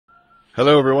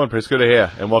Hello everyone, Praise Good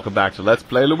here, and welcome back to Let's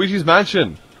Play Luigi's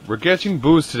Mansion. We're getting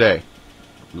booze today.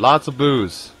 Lots of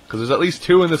booze, because there's at least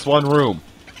 2 in this one room.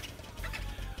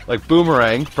 Like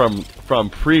Boomerang from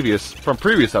previous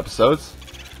episodes.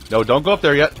 No, don't go up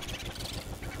there yet.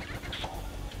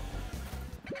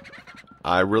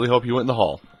 I really hope you went in the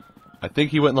hall. I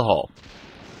think he went in the hall.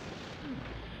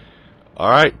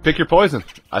 Alright, pick your poison.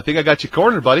 I think I got you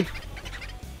cornered, buddy.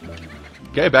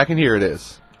 Okay, back in here it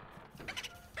is.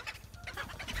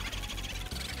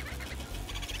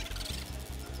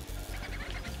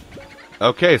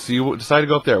 Okay, so you decide to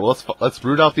go up there. Well, let's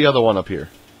root out the other one up here.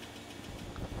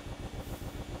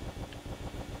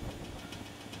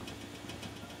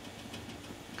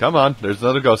 Come on, there's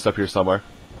another ghost up here somewhere.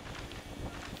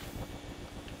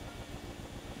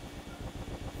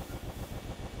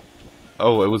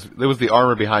 Oh, it was the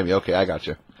armor behind me. Okay, I got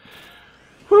you.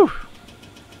 Whew.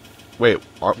 Wait,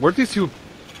 weren't these two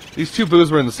boos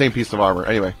were in the same piece of armor?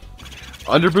 Anyway,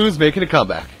 Underboo's making a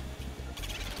comeback.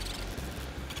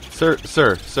 Sir,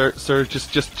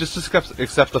 just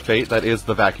accept the fate that is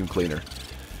the vacuum cleaner.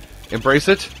 Embrace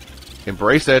it.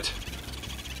 Embrace it.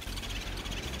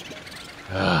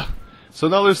 So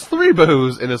now there's 3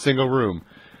 boos in a single room.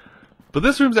 But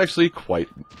this room's actually quite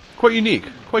unique,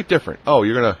 quite different. Oh,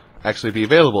 you're gonna actually be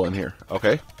available in here.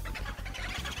 Okay.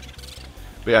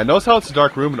 But yeah, notice how it's a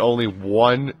dark room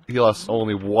and he lost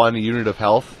only 1 unit of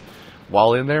health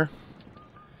while in there?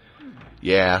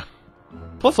 Yeah.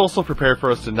 Plus also prepare for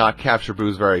us to not capture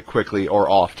boos very quickly or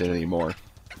often anymore.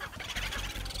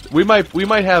 We might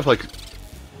have like...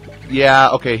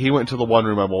 Yeah, okay, he went into the one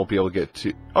room I won't be able to get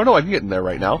to. Oh no, I can get in there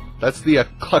right now. That's the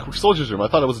Clockwork Soldier's room. I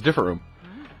thought it was a different room.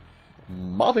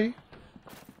 Molly.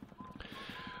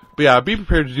 But yeah, be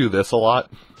prepared to do this a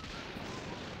lot.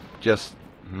 Just...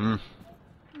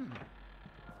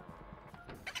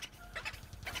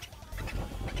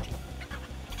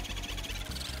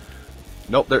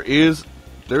 Nope, there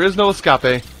is no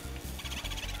escape.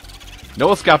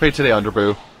 No escape today,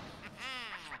 Underboo.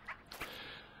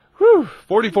 Whew,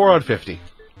 44 out of 50.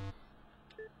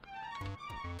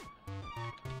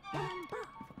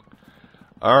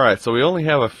 Alright, so we only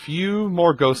have a few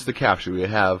more ghosts to capture. We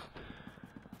have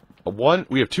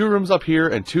 2 rooms up here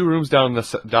and 2 rooms down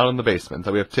in the basement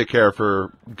that we have to take care of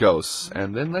for ghosts.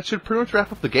 And then that should pretty much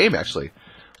wrap up the game, actually.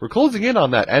 We're closing in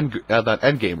on that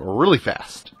end game really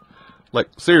fast. Like,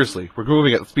 seriously, we're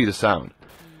moving at the speed of sound.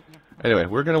 Anyway,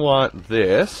 we're going to want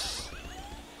this.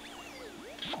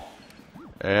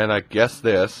 And I guess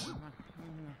this.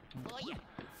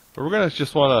 But we're going to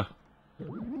just want to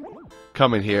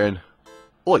come in here and...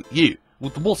 Oi, you,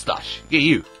 with the moustache. Yeah,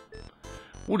 you.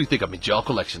 What do you think of my jar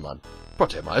collection, man?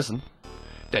 Pretty amazing.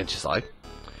 Don't you say?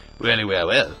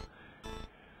 Well.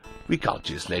 We can't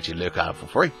just let you look at it for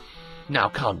free. Now,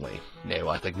 can we? No,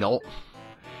 I think not.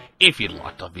 If you'd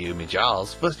like to view me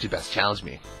jars, first you best challenge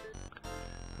me.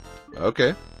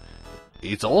 Okay.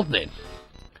 It's on then.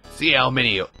 See how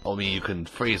many of me you can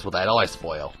freeze with that ice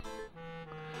foil.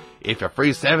 If you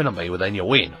freeze 7 of me, well then you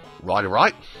win.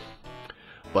 Right?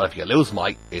 But if you lose,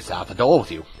 mate, it's out the door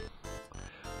with you.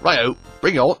 Righto,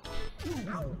 bring it on.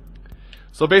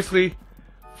 So basically,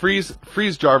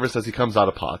 freeze Jarvis as he comes out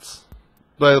of pots.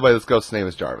 By the way, this ghost's name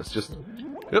is Jarvis. Just,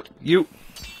 yep, you.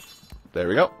 There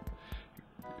we go.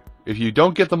 If you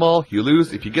don't get them all, you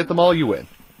lose. If you get them all, you win.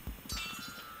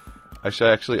 I should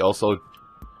actually also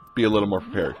be a little more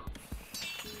prepared.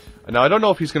 Now, I don't know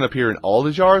if he's going to appear in all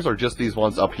the jars or just these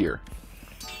ones up here.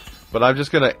 But I'm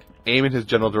just going to aim in his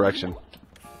general direction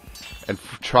and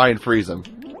try and freeze him.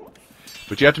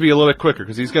 But you have to be a little bit quicker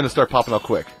because he's going to start popping out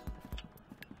quick.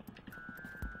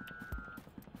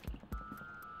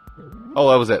 Oh,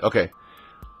 that was it. Okay.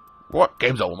 What?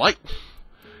 Game's over, mate.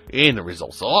 And the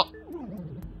results are...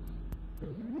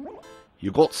 You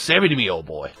got 7 of me, old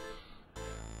boy.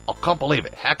 I can't believe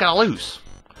it. How can I lose?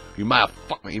 You may have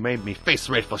fucked me. You made me face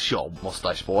red for sure,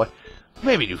 mustache boy.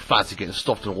 Maybe you fancy getting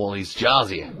stuffed in one of these jars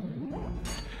here.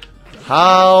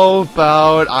 How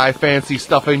about I fancy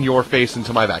stuffing your face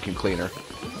into my vacuum cleaner?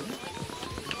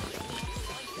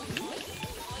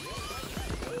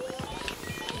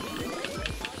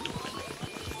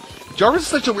 Jarvis is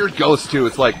such a weird ghost, too.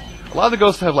 It's like, a lot of the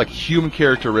ghosts have, like, human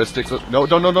characteristics. No,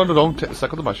 don't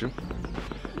suckle the mushroom.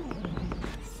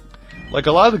 Like,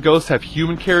 a lot of the ghosts have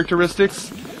human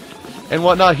characteristics and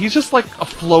whatnot. He's just like a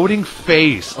floating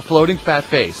face. A floating fat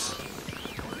face.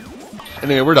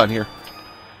 Anyway, we're done here.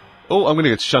 Oh, I'm gonna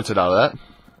get shunted out of that.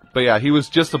 But yeah, he was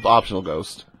just an optional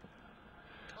ghost.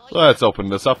 Let's open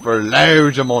this up for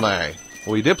large money.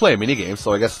 Well, we did play a minigame,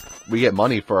 so I guess we get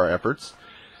money for our efforts.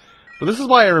 But this is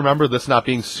why I remember this not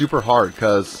being super hard,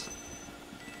 because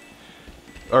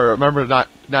or remember not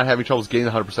having troubles getting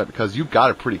 100% because you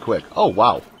got it pretty quick. Oh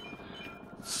wow.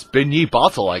 Spin ye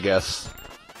bottle, I guess.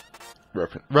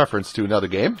 Reference to another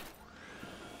game.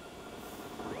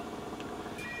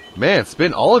 Man,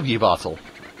 spin all of ye bottle.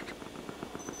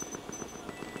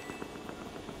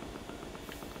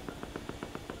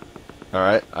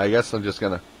 Alright, I guess I'm just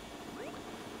gonna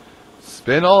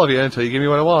spin all of you until you give me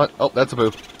what I want. Oh, that's a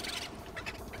boo.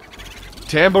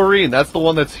 Tambourine, that's the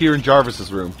one that's here in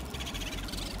Jarvis's room.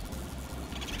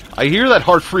 I hear that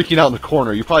heart freaking out in the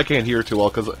corner. You probably can't hear it too well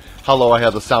because how low I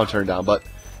have the sound turned down, but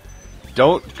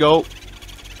don't go...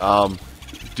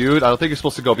 dude, I don't think you're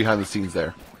supposed to go behind the scenes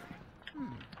there.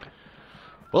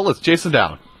 Well, let's chase him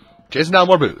down. Chasing down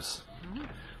more boos.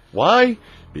 Why?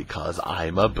 Because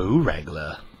I'm a boo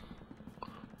wrangler.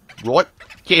 Right,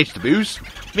 catch the boos.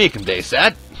 Make them day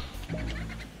sad.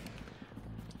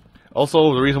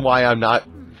 Also, the reason why I'm not...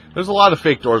 There's a lot of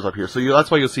fake doors up here, so that's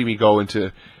why you'll see me go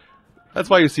into... That's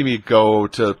why you see me go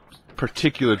to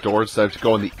particular doors instead of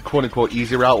going the quote-unquote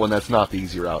easy route when that's not the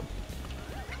easy route.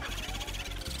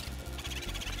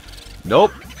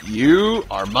 Nope, you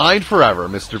are mine forever,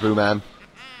 Mr. Boo Man.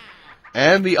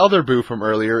 And the other Boo from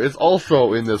earlier is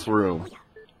also in this room.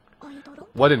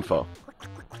 What info?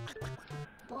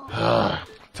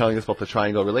 Telling us about the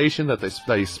triangle relation that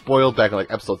he spoiled back in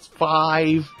like episodes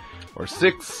 5 or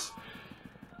 6.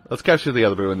 Let's capture the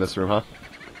other Boo in this room, huh?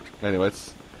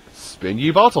 Anyways, spin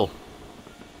ye bottle.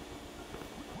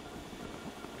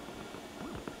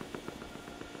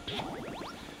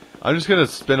 I'm just gonna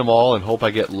spin them all and hope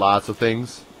I get lots of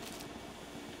things.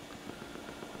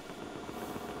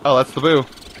 Oh, that's the Boo.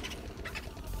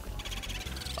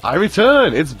 I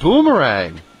return! It's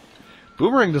Boomerang!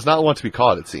 Boomerang does not want to be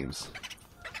caught, it seems.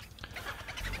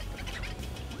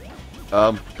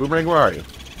 Boomerang, where are you?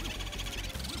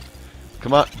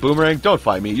 Come on, Boomerang, don't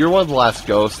fight me. You're one of the last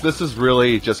ghosts. This is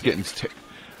really just getting...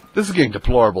 This is getting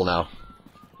deplorable now.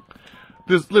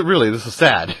 This is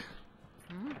sad.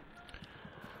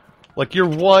 Like, you're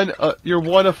one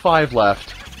of 5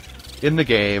 left in the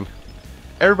game.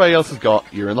 Everybody else is gone.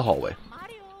 You're in the hallway.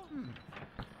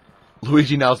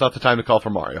 Luigi, now's not the time to call for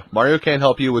Mario. Mario can't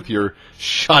help you with your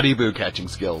shoddy boo catching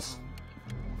skills.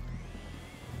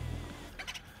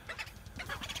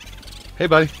 Hey,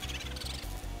 buddy.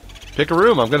 Pick a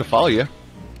room, I'm gonna follow you.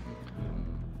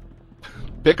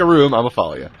 Pick a room, I'm gonna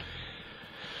follow you.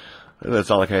 That's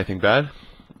not like anything bad.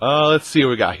 Let's see what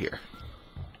we got here.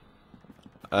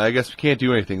 I guess we can't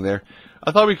do anything there.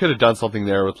 I thought we could have done something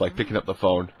there with, like, picking up the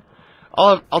phone.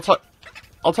 I'll talk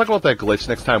about that glitch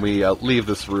next time we leave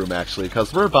this room, actually,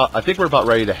 because I think we're about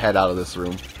ready to head out of this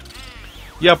room.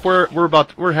 Yep,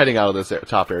 we're heading out of this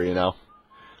top area now.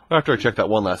 After I check that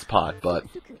one last pot, but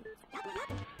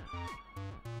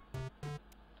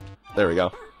there we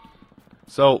go.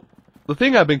 So the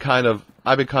thing I've been kind of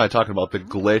talking about, the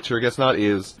glitch, or I guess not,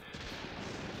 is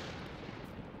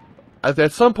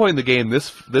at some point in the game,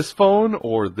 this phone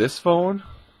or this phone,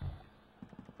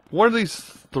 one of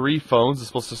these 3 phones is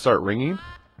supposed to start ringing,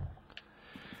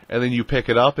 and then you pick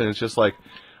it up and it's just like,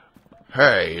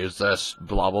 hey, is this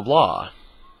blah blah blah,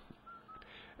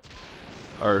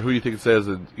 or who do you think it says,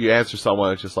 and you answer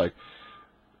someone, it's just like,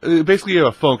 basically you have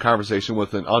a phone conversation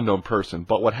with an unknown person.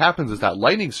 But what happens is that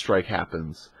lightning strike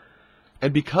happens,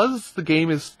 and because the game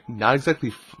is not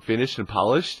exactly finished and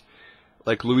polished,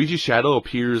 like, Luigi's shadow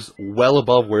appears well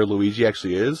above where Luigi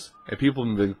actually is, and people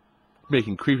have been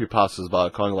making creepypastas about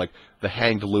it, calling it, like, the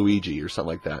hanged Luigi or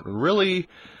something like that. And really,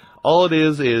 all it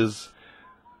is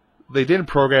they didn't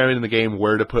program in the game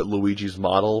where to put Luigi's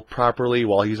model properly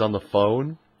while he's on the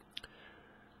phone.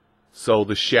 So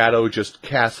the shadow just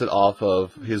casts it off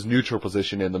of his neutral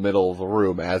position in the middle of the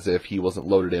room as if he wasn't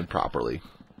loaded in properly.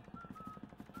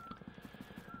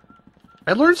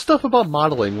 I learned stuff about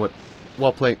modeling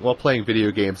while playing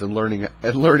video games and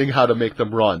learning how to make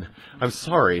them run. I'm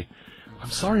sorry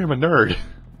I'm a nerd.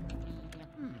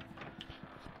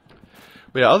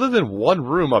 But yeah, other than one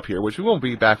room up here, which we won't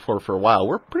be back for a while,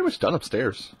 we're pretty much done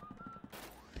upstairs.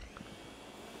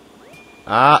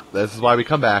 Ah, this is why we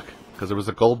come back, because there was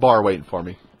a gold bar waiting for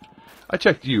me. I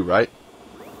checked you, right?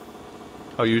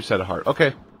 Oh, you just had a heart.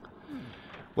 Okay.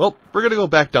 Well, we're gonna go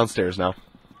back downstairs now.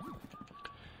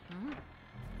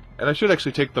 And I should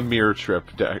actually take the mirror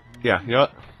trip. Yeah, you know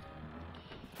what?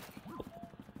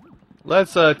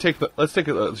 Let's take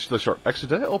the short. Actually,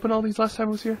 did I open all these last time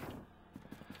I was here?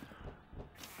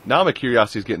 Now my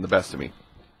curiosity is getting the best of me.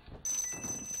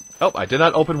 Oh, I did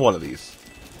not open one of these.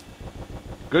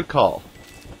 Good call.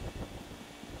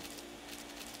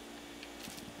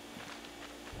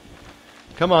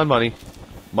 Come on, money.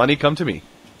 Money, come to me.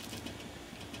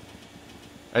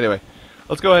 Anyway,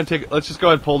 Let's go ahead and let's just go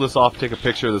ahead and pull this off, take a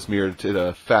picture of this mirror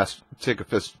to take a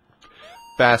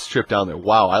fast trip down there.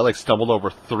 Wow, I like stumbled over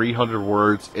 300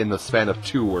 words in the span of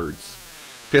 2 words.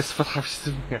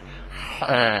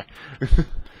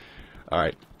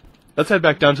 Alright. Let's head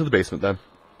back down to the basement then.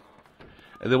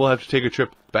 And then we'll have to take a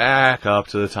trip back up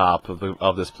to the top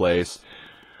of this place.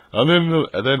 And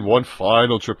then one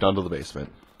final trip down to the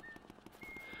basement.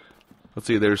 Let's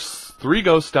see, there's 3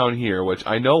 ghosts down here, which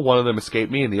I know one of them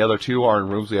escaped me, and the other 2 are in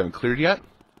rooms we haven't cleared yet.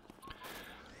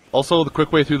 Also, the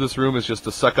quick way through this room is just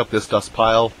to suck up this dust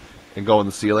pile and go in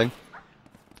the ceiling.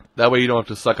 That way you don't have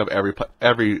to suck up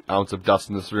every ounce of dust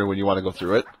in this room when you want to go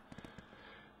through it.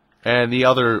 And the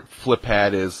other flip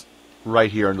pad is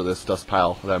right here under this dust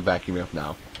pile that I'm vacuuming up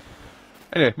now.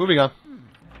 Anyway, moving on.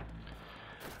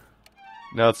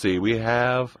 Now let's see, we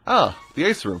have... the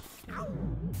ice room.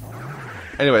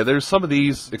 Anyway, there's some of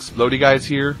these explodey guys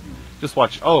here. Just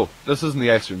watch. Oh, this isn't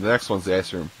the ice room. The next one's the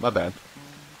ice room. My bad.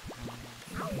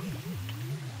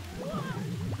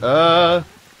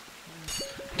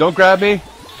 Don't grab me.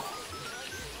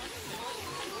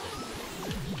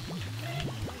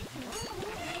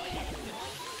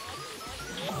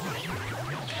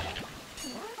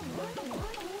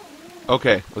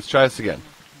 Okay, let's try this again.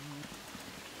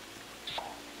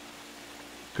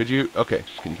 Could you... Okay,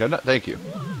 can you come down? Thank you.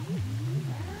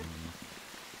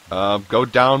 Go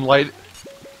down light.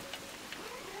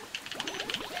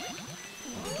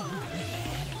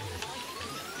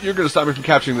 You're gonna stop me from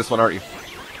capturing this one, aren't you?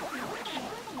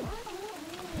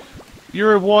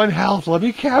 You're at 1 health. Let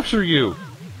me capture you.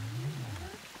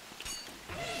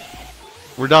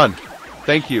 We're done.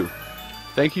 Thank you.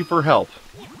 Thank you for help.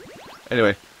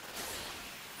 Anyway,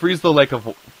 freeze the lake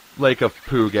of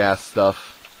poo gas stuff.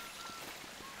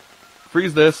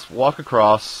 Freeze this. Walk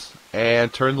across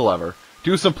and turn the lever.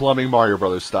 Do some plumbing, Mario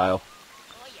Brothers style.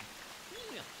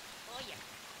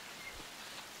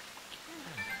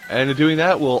 And in doing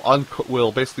that,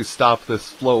 we'll basically stop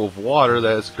this flow of water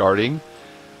that is guarding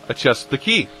a chest with the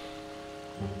key.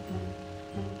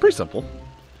 Pretty simple.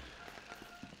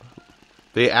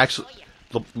 The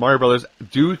Mario Brothers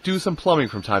do some plumbing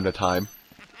from time to time,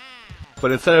 but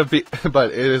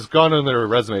but it has gone on their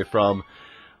resume from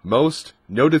most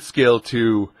noted skill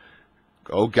to,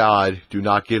 oh God, do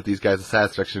not give these guys the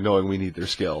satisfaction knowing we need their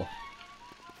skill.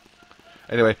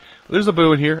 Anyway, there's a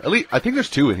boo in here. At least I think there's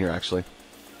 2 in here actually.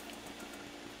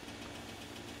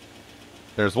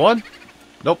 There's 1.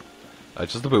 Nope.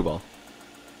 That's just a boo ball.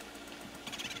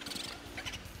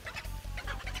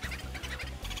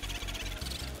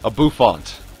 A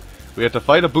bouffant. We have to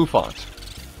fight a bouffant.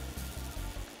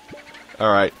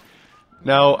 Alright.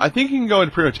 Now, I think you can go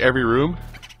into pretty much every room.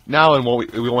 Now, and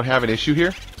we won't have an issue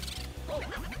here.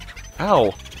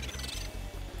 Ow.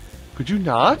 Could you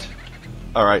not?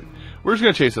 Alright. We're just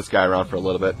going to chase this guy around for a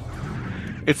little bit.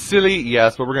 It's silly,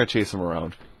 yes, but we're going to chase him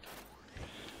around.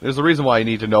 There's a reason why you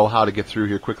need to know how to get through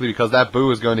here quickly, because that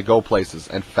boo is going to go places,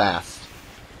 and fast.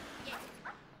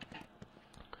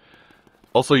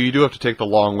 Also, you do have to take the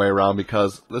long way around,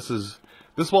 because this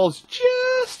wall is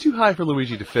just too high for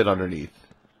Luigi to fit underneath.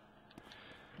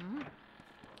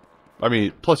 I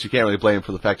mean, plus you can't really blame him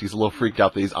for the fact he's a little freaked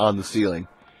out that he's on the ceiling.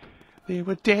 They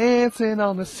were dancing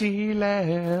on the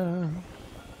ceiling.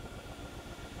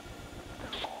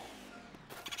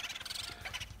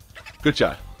 Good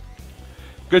job.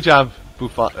 Good job,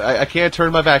 Buffon. I can't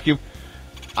turn my vacuum.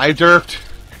 I derped.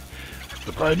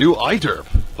 The brand new I derp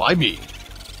by me.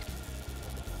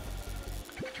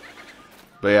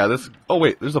 But yeah, this... Oh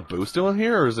wait, there's a boo still in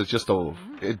here, or is it just a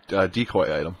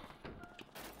decoy item?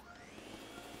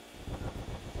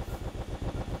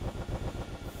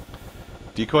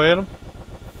 Decoy item?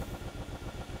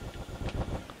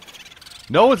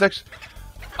 No, it's actually...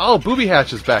 Oh, Booby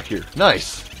Hatch is back here.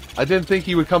 Nice. I didn't think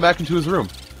he would come back into his room.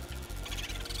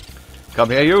 Come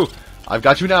here, you. I've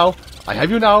got you now. I have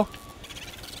you now.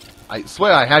 I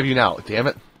swear I have you now. Damn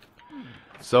it.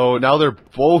 So now they're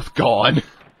both gone.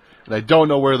 And I don't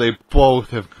know where they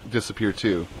both have disappeared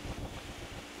to.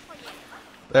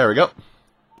 There we go.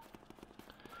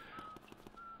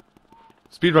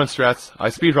 Speedrun strats. I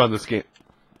speedrun this game.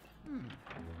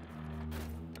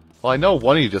 Well, I know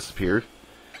one of you disappeared.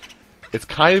 It's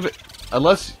kind of...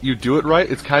 Unless you do it right,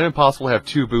 it's kind of impossible to have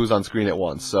 2 boos on screen at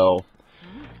once, so...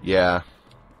 Yeah.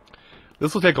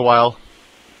 This will take a while.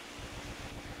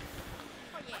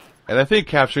 And I think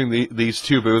capturing these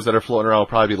 2 boos that are floating around will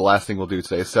probably be the last thing we'll do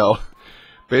today, so...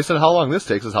 Based on how long this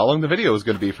takes is how long the video is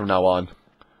going to be from now on.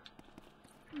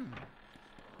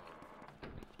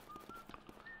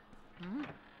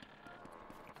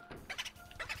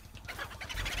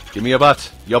 Give me a butt.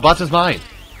 Your butt is mine.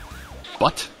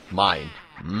 Butt? Mine.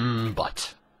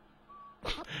 Butt.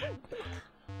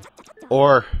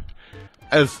 Or,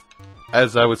 as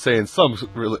I would say in some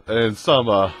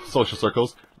social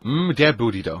circles, damn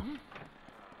booty dough.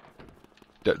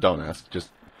 Don't ask. Just,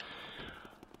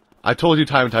 I told you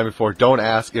time and time before, don't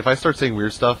ask. If I start saying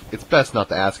weird stuff, it's best not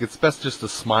to ask. It's best just to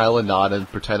smile and nod and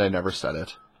pretend I never said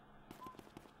it.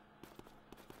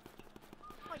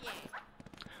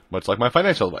 Much like my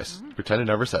financial advice. Pretend I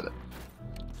never said it.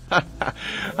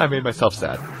 I made myself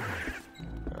sad.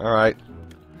 Alright.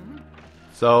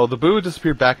 So, the boo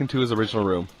disappeared back into his original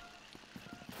room.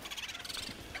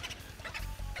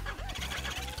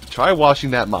 Try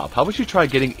washing that mop. How about you try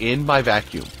getting in my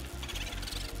vacuum?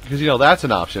 Because, you know, that's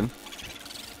an option.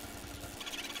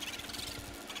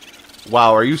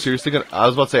 Wow, are you seriously gonna... I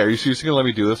was about to say, are you seriously gonna let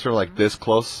me do this from, like, this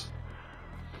close?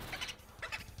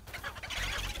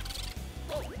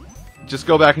 Just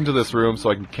go back into this room so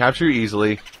I can capture you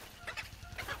easily.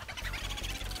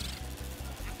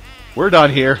 We're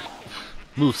done here.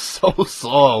 Move so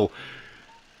slow.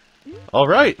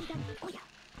 Alright.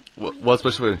 What's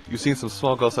special? You've seen some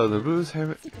small ghosts out of the booze,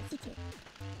 haven't you?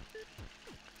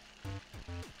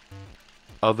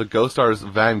 Of the ghost artist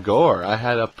Van Gogh. I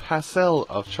had a passel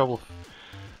of trouble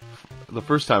the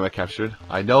first time I captured.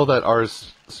 I know that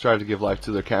artists strive to give life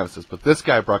to their canvases, but this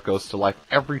guy brought ghosts to life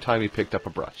every time he picked up a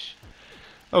brush.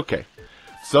 Okay,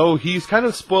 so he's kind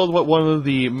of spoiled what one of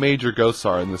the major ghosts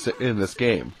are in this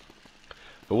game.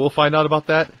 But we'll find out about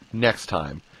that next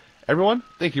time. Everyone,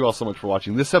 thank you all so much for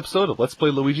watching this episode of Let's Play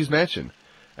Luigi's Mansion.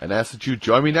 And ask that you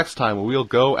join me next time when we'll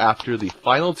go after the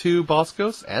final 2 boss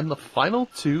ghosts and the final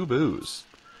 2 boos.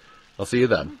 I'll see you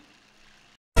then.